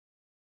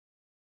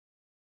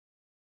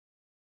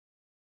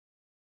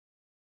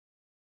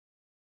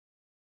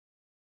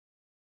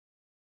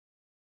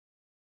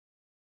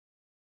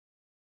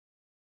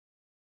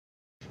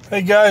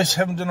Hey guys,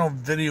 haven't done a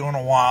video in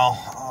a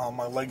while.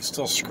 My leg's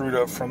still screwed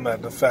up from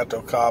that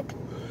Defacto cop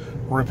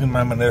ripping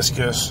my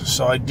meniscus.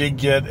 So I did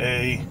get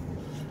a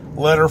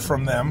letter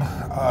from them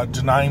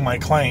denying my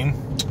claim.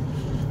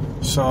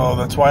 So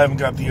that's why I haven't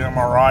got the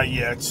MRI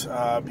yet,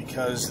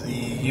 because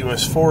the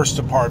U.S. Forest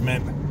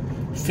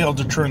Department failed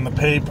to turn the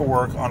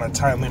paperwork on a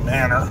timely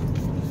manner.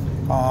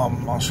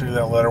 I'll show you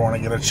that letter when I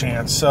get a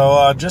chance.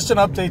 So just an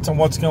update on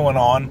what's going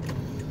on.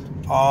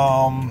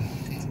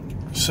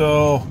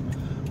 So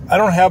I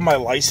don't have my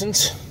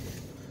license.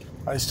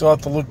 I still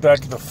have to look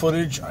back at the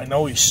footage. I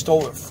know he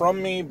stole it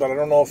from me, but I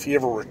don't know if he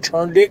ever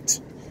returned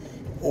it,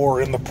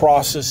 or in the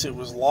process it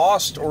was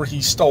lost, or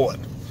he stole it.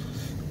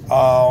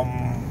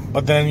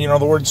 But then, you know,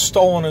 the word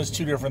stolen is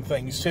two different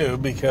things too,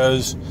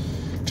 because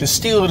to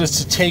steal it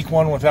is to take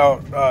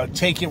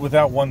it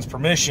without one's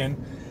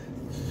permission.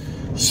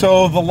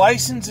 So the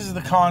license is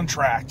the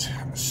contract.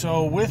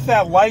 So with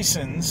that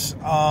license,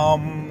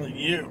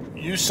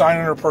 you sign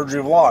under perjury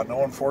of law. No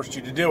one forced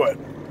you to do it.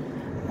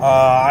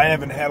 I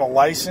haven't had a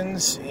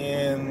license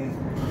in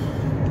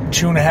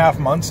 2.5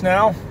 months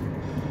now.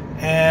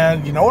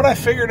 And you know what I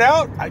figured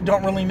out? I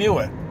don't really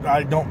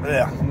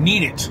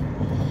need it.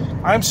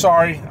 I'm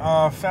sorry.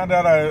 Found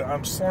out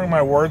I'm slurring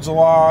my words a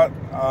lot.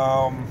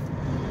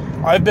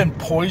 I've been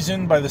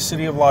poisoned by the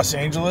city of Los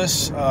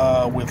Angeles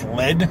with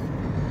lead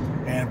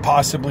and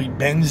possibly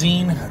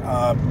benzene.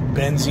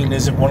 Benzene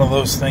isn't one of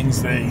those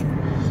things they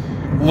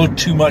look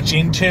too much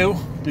into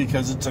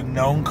because it's a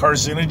known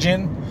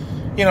carcinogen.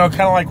 You know,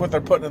 kind of like what they're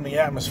putting in the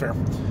atmosphere.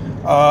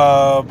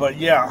 But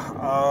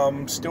yeah,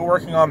 still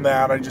working on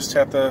that. I just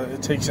have to,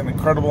 it takes an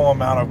incredible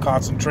amount of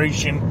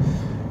concentration.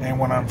 And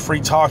when I'm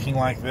free talking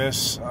like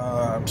this,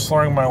 I'm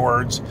slurring my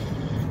words.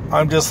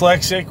 I'm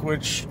dyslexic,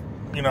 which,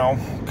 you know,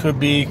 could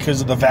be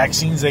because of the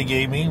vaccines they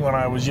gave me when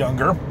I was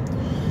younger.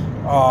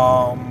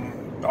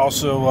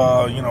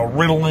 Also, you know,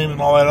 Ritalin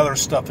and all that other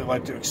stuff they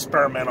like to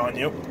experiment on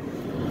you.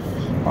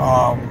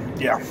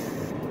 Yeah.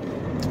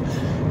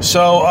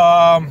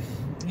 So,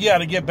 yeah,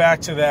 to get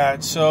back to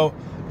that, so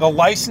the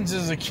license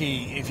is a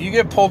key. If you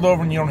get pulled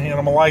over and you don't hand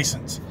them a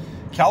license,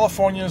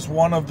 California is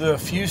one of the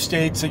few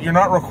states that you're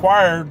not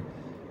required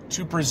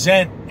to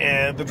present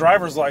the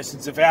driver's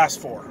license if asked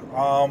for.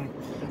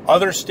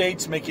 Other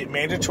states make it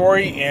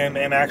mandatory and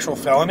an actual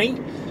felony.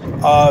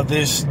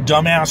 This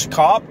dumbass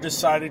cop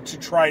decided to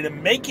try to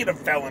make it a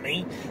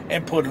felony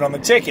and put it on the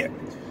ticket.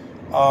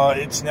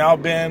 It's now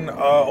been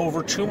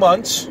over 2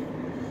 months.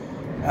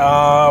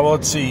 Well,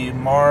 let's see,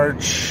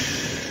 March,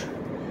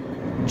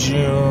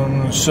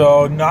 June,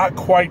 so not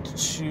quite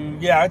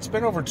yeah, it's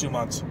been over 2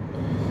 months.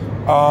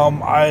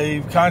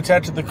 I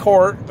contacted the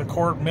court. The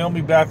court mailed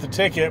me back the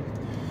ticket,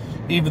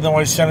 even though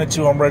I sent it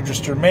to them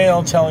registered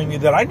mail, telling me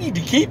that I need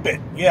to keep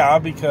it. Yeah,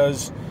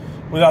 because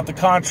without the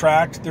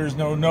contract, there's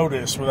no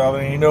notice. Without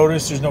any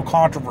notice, there's no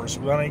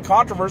controversy. Without any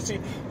controversy,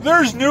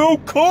 there's no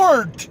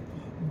court.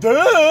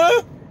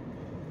 Duh!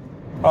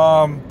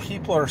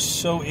 People are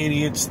so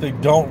idiots, they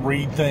don't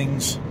read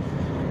things.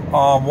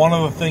 One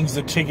of the things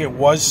the ticket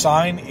was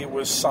signed, it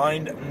was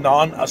signed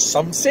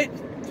non-assumpsit,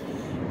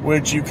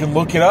 which you can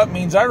look it up,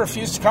 means I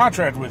refuse to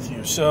contract with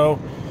you. So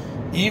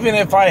even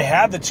if I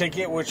had the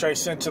ticket, which I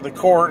sent to the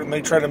court, and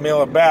they try to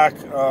mail it back,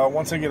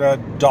 once I get a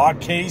dog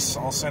case,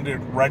 I'll send it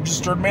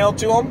registered mail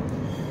to them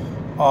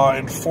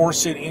and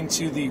force it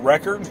into the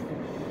record,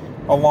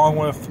 along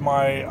with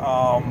my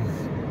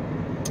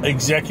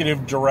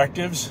executive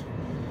directives.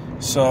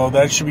 So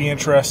that should be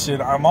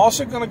interested. I'm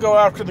also going to go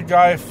after the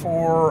guy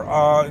for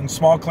in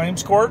small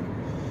claims court.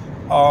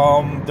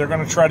 They're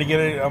going to try to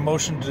get a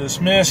motion to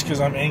dismiss because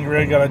I'm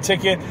angry I got a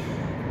ticket.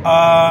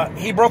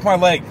 He broke my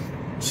leg.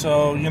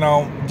 So, you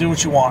know, do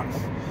what you want.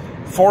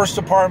 Forest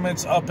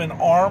Department's up in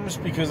arms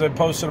because I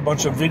posted a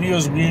bunch of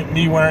videos of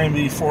me wearing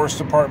the Forest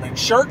Department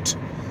shirt.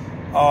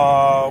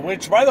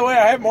 Which, by the way,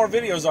 I have more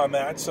videos on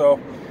that. So,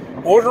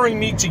 ordering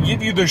me to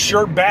give you the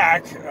shirt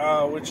back,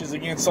 which is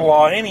against the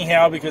law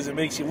anyhow because it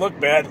makes you look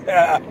bad.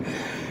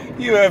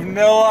 You have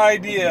no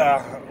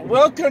idea.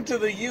 Welcome to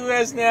the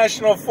U.S.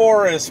 National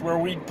Forest, where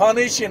we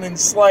punish and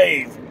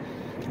enslave.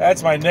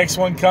 That's my next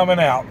one coming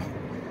out.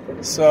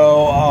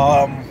 So,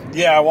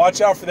 yeah,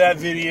 watch out for that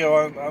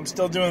video. I'm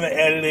still doing the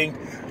editing.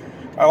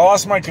 I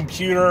lost my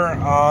computer.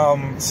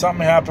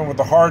 Something happened with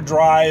the hard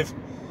drive.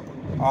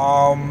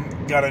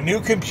 Got a new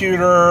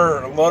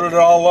computer, loaded it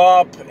all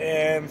up,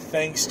 and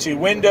thanks to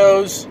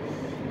Windows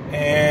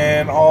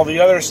and all the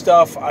other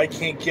stuff, I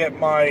can't get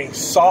my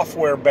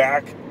software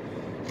back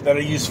that I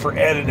use for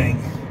editing.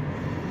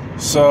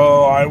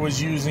 So I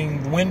was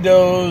using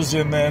Windows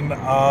and then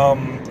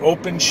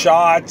Open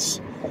Shots,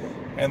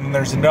 and then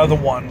there's another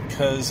one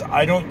because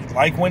I don't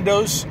like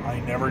Windows.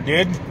 I never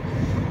did.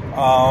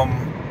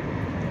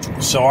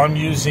 So I'm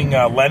using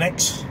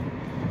Linux.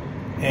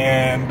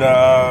 And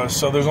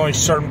so there's only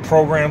certain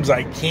programs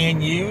I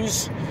can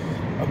use.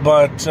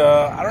 But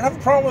I don't have a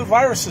problem with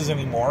viruses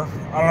anymore.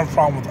 I don't have a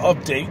problem with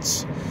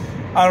updates.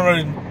 I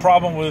don't have a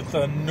problem with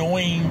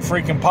annoying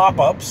freaking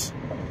pop-ups.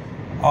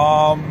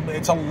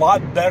 It's a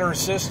lot better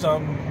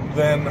system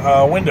than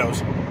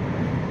Windows.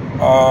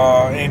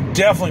 and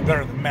definitely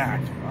better than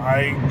Mac.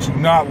 I do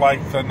not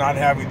like the not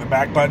having the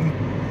back button.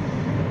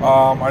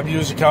 I've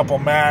used a couple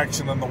Macs,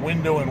 and then the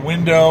window and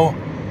window.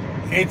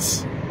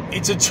 It's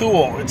a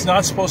tool. It's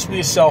not supposed to be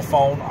a cell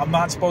phone. I'm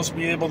not supposed to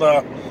be able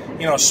to,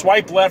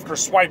 swipe left or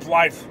swipe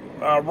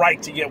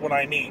right to get what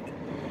I need.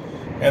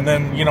 And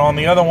then, on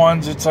the other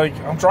ones, it's like,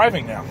 I'm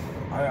driving now.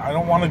 I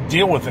don't want to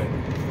deal with it.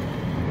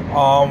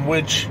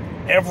 Which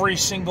every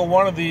single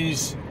one of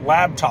these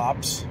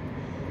laptops,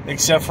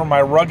 except for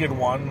my rugged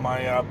one, my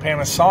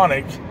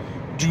Panasonic,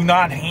 do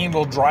not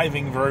handle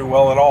driving very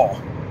well at all.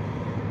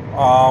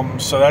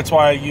 So that's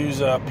why I use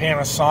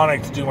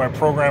Panasonic to do my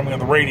programming of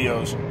the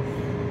radios.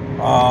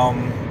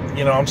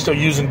 I'm still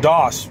using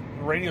DOS.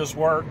 The radios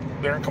work.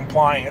 They're in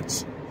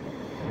compliance.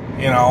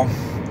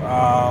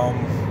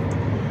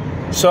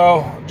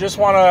 So just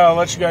want to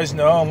let you guys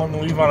know, and let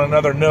me leave on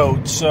another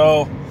note.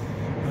 So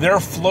they're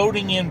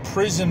floating in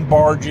prison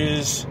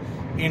barges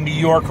in New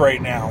York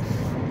right now,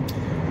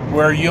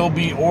 where you'll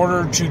be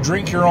ordered to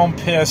drink your own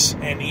piss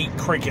and eat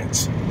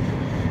crickets.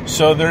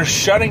 So they're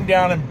shutting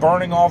down and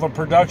burning all the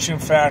production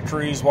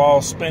factories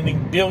while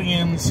spending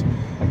billions,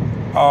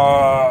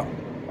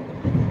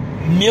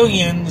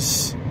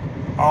 millions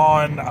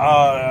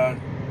on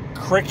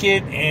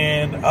cricket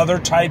and other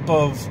type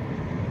of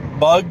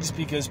bugs,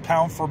 because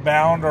pound for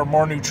pound are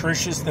more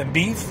nutritious than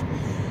beef,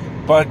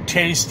 but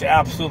taste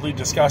absolutely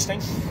disgusting.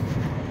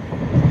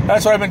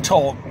 That's what I've been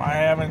told. I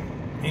haven't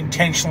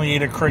intentionally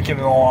ate a cricket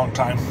in a long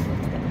time.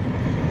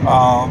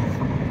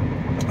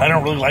 I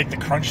don't really like the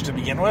crunch to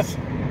begin with,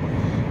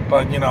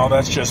 but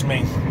that's just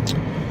me.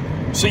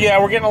 So yeah,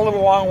 we're getting a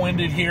little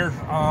long-winded here.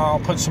 I'll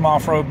put some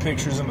off-road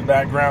pictures in the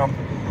background.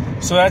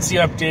 So that's the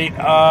update.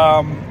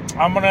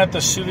 I'm going to have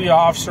to sue the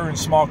officer in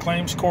small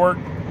claims court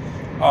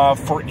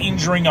for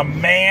injuring a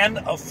man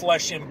of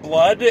flesh and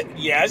blood.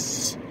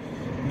 Yes,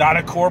 not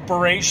a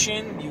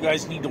corporation. You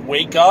guys need to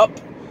wake up.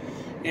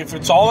 If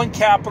it's all in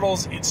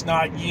capitals, it's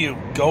not you.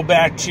 Go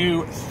back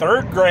to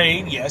 3rd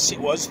grade. Yes, it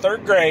was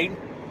 3rd grade.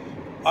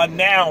 A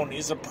noun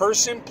is a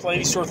person,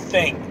 place, or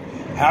thing.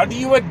 How do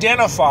you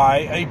identify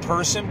a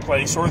person,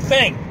 place, or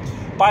thing?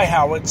 By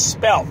how it's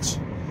spelt.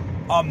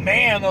 A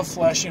man of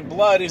flesh and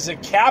blood is a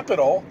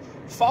capital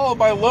followed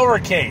by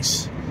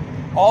lowercase.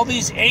 All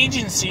these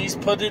agencies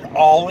put it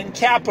all in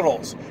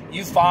capitals.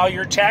 You file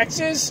your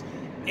taxes,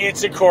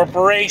 it's a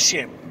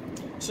corporation.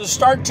 So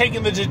start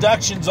taking the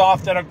deductions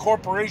off that a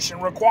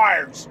corporation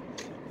requires.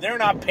 They're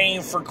not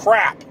paying for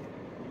crap.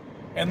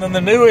 And then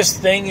the newest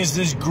thing is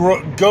this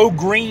Go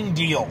Green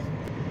deal.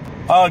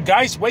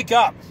 Guys, wake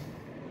up.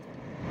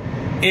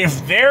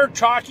 If they're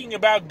talking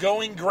about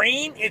going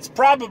green, it's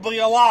probably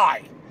a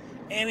lie.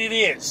 And it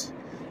is.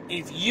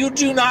 If you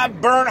do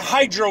not burn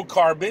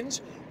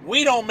hydrocarbons,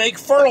 we don't make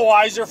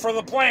fertilizer for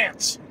the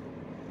plants.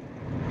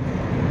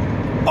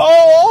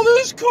 Oh, all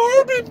this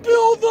carbon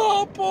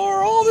buildup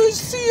or all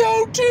this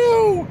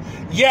CO2.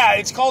 Yeah,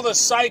 it's called a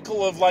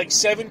cycle of like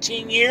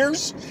 17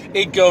 years.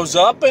 It goes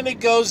up and it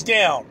goes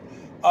down.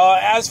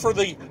 As for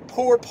the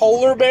poor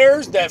polar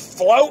bears that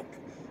float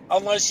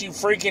unless you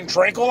freaking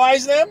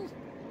tranquilize them,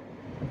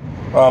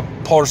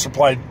 polar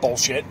supply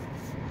bullshit.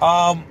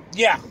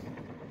 Yeah.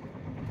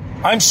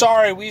 I'm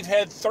sorry, we've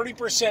had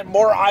 30%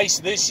 more ice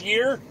this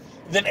year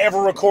than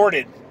ever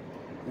recorded.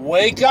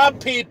 Wake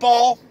up,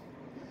 people.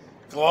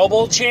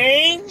 Global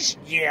change?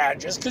 Yeah,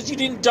 just because you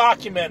didn't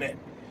document it.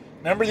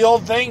 Remember the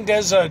old thing,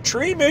 does a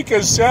tree make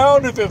a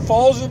sound if it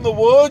falls in the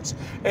woods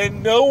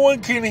and no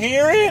one can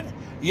hear it?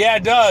 Yeah,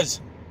 it does.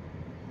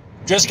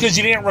 Just because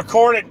you didn't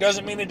record it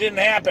doesn't mean it didn't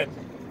happen.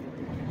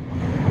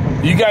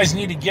 You guys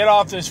need to get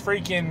off this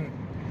freaking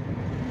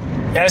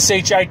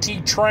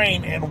SHIT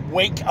train and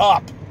wake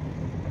up.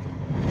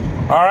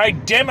 All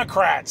right,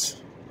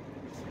 Democrats.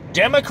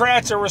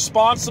 Democrats are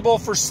responsible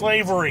for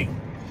slavery.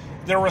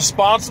 They're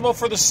responsible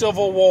for the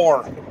Civil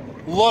War.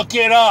 Look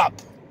it up.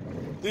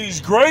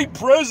 These great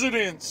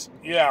presidents.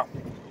 Yeah.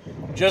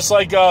 Just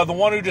like the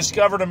one who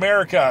discovered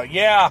America.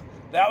 Yeah,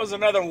 that was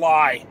another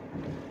lie.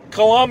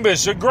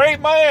 Columbus, a great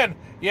man.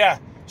 Yeah,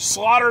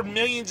 slaughtered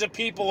millions of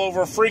people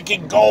over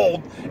freaking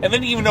gold and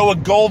didn't even know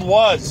what gold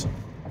was.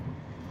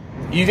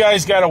 You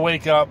guys got to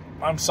wake up.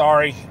 I'm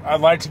sorry. I'd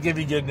like to give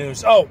you good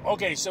news. Oh,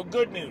 okay, so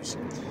good news.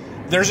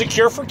 There's a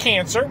cure for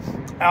cancer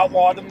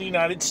outlawed in the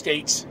United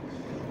States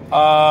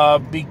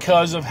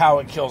because of how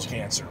it kills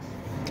cancer.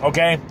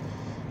 Okay?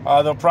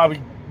 They'll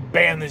probably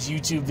ban this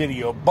YouTube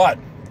video, but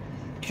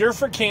cure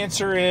for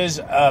cancer is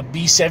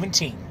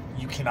B17.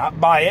 You cannot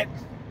buy it.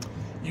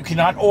 You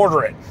cannot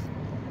order it.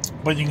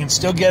 But you can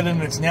still get it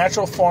in its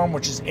natural form,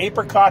 which is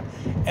apricot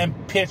and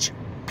pit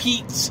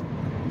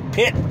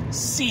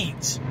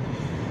seeds.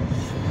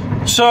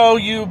 So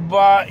you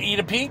eat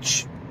a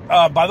peach.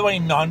 By the way,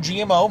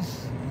 non-GMO,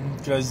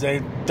 because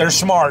they're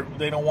smart.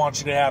 They don't want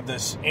you to have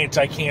this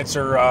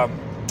anti-cancer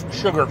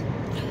sugar.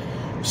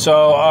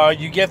 So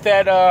you get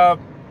that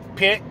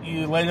pit.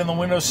 You lay it in the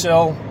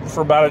windowsill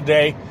for about a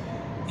day.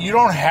 You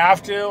don't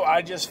have to.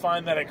 I just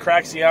find that it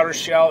cracks the outer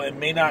shell. It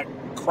may not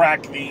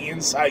crack the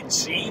inside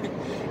seed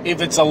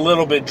if it's a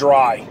little bit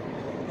dry.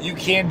 You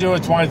can do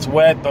it when it's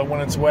wet, but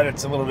when it's wet,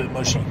 it's a little bit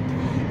mushy.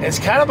 It's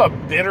kind of a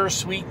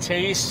bittersweet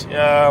taste.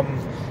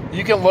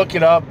 You can look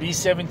it up,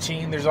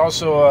 B17. There's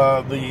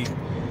also the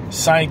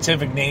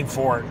scientific name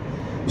for it.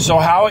 So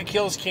how it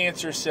kills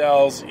cancer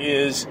cells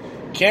is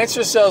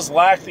cancer cells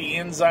lack the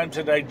enzyme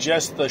to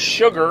digest the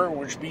sugar,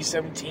 which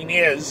B17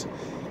 is,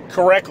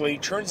 correctly,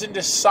 turns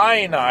into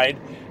cyanide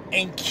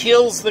and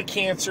kills the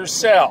cancer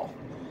cell.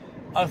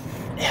 A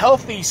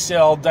healthy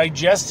cell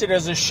digests it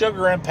as a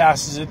sugar and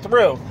passes it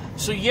through.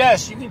 So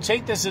yes, you can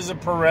take this as a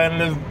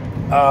preventative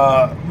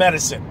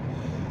medicine.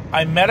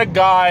 I met a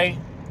guy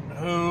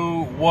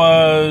who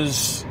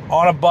was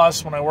on a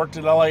bus when I worked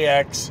at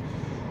LAX,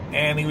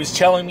 and he was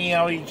telling me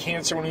how he had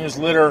cancer when he was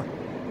little,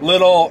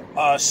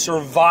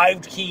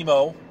 survived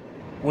chemo,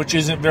 which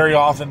isn't very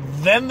often.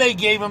 Then they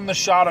gave him the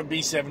shot of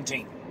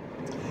B17.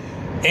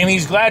 And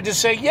he's glad to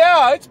say,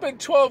 yeah, it's been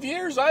 12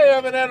 years. I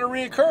haven't had a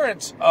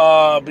reoccurrence.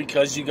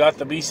 Because you got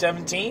the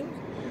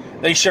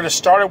B17? They should have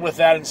started with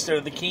that instead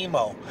of the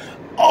chemo.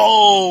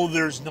 Oh,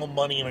 there's no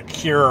money in a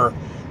cure.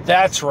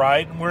 That's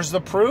right. And where's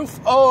the proof?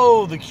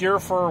 Oh, the cure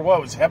for,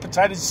 what was it,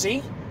 hepatitis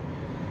C?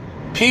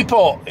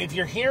 People, if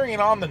you're hearing it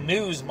on the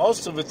news,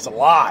 most of it's a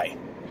lie.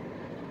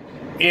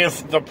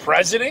 If the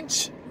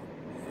president,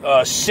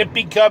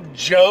 Sippy Cup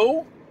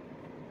Joe,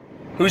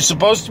 who's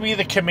supposed to be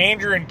the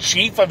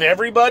commander-in-chief of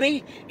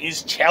everybody,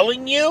 is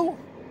telling you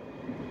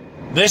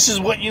this is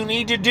what you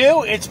need to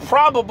do, it's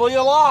probably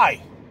a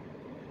lie.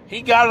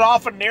 He got it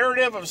off a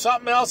narrative of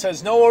something else,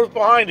 has no earth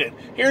behind it.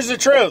 Here's the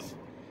truth.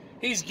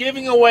 He's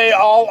giving away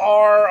all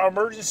our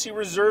emergency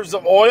reserves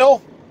of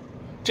oil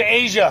to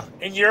Asia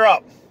and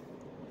Europe.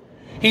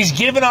 He's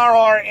given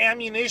our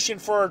ammunition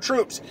for our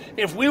troops.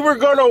 If we were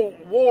going to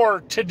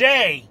war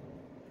today,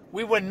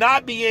 we would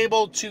not be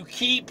able to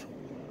keep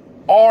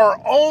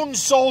our own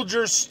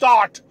soldiers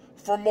stocked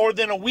for more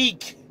than a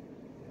week.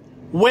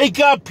 Wake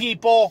up,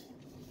 people.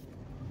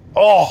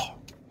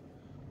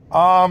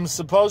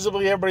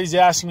 Supposedly everybody's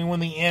asking me when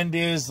the end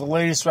is. The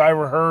latest I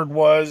ever heard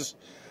was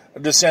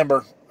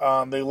December.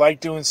 They like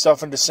doing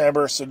stuff in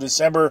December, so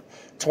December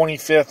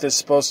 25th is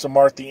supposed to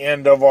mark the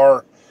end of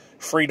our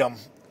freedom.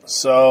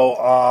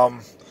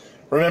 So,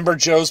 remember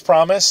Joe's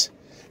promise?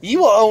 You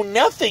will own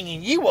nothing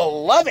and you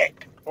will love it,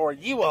 or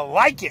you will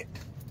like it,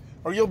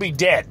 or you'll be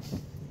dead.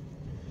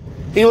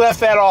 He left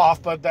that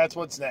off, but that's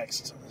what's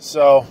next.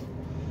 So,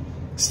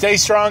 stay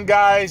strong,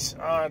 guys.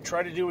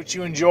 Try to do what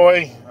you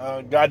enjoy.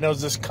 God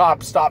knows this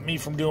cop stopped me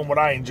from doing what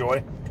I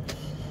enjoy.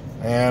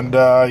 And,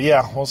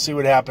 yeah, we'll see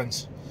what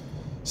happens.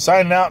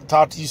 Signing out.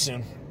 Talk to you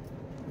soon.